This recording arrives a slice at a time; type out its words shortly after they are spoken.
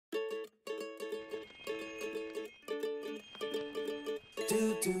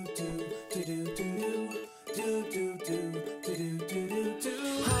do do do do do do do do do do do.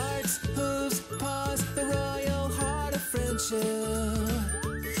 Hearts, hooves, paws, the royal heart of friendship.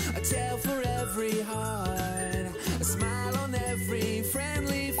 A tale for every heart, a smile on every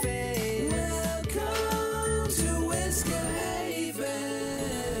friendly face. Welcome to Whisker Haven.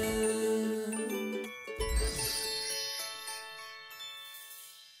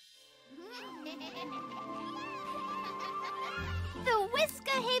 The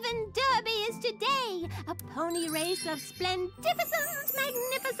Whisker Haven Derby is today, a pony race of splendificent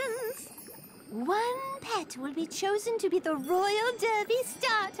magnificence. One pet will be chosen to be the Royal Derby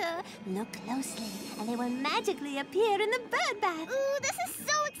starter. Look closely, and they will magically appear in the bird bath. Ooh, this is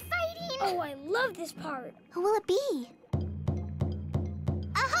so exciting! Oh, I love this part. Who will it be?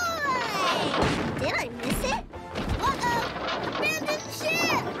 Ahoy! Did I miss it? Uh-oh! Abandoned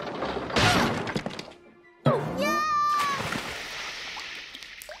ship! Yeah!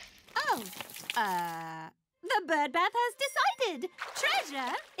 The bird bath has decided.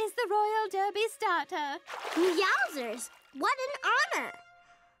 Treasure is the Royal Derby starter. Yowzers! What an honor!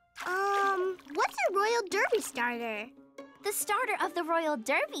 What's a Royal Derby starter? The starter of the Royal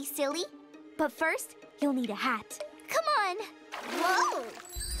Derby, silly. But first, you'll need a hat. Come on! Whoa!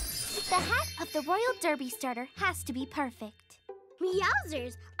 The hat of the Royal Derby starter has to be perfect.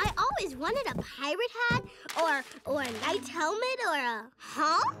 Yowzers! I always wanted a pirate hat, or a knight's helmet, or a...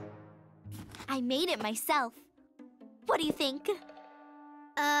 Huh? I made it myself. What do you think?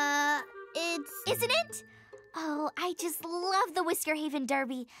 Isn't it? Oh, I just love the Whisker Haven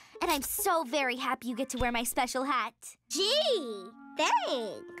Derby, and I'm so very happy you get to wear my special hat. Gee,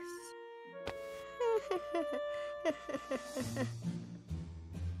 thanks.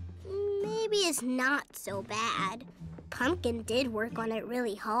 Maybe it's not so bad. Pumpkin did work on it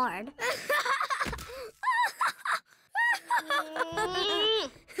really hard.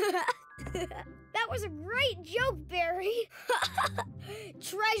 That was a great joke, Barry.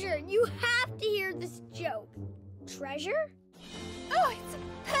 Treasure, you have to hear this joke. Treasure? Oh, it's a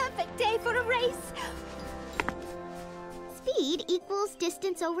perfect day for a race. Speed equals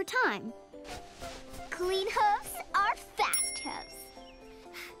distance over time. Clean hoofs are fast hoofs.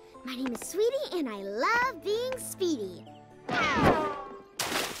 My name is Sweetie, and I love being speedy.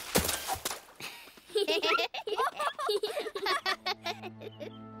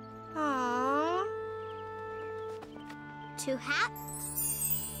 Aww. Two hats.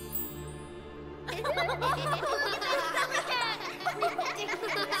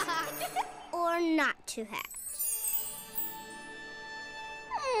 Or not two hats.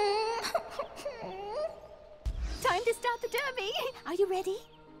 Time to start the derby. Are you ready?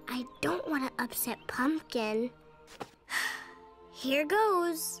 I don't want to upset Pumpkin. Here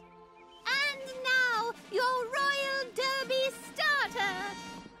goes. And now, your Royal Derby starter.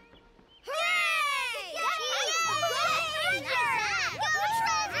 Hooray!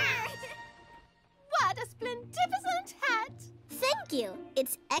 Treasure! What a splendificent hat! Thank you.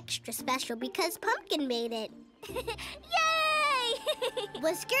 It's extra special because Pumpkin made it. Yay!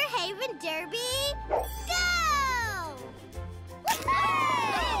 Whisker Haven Derby.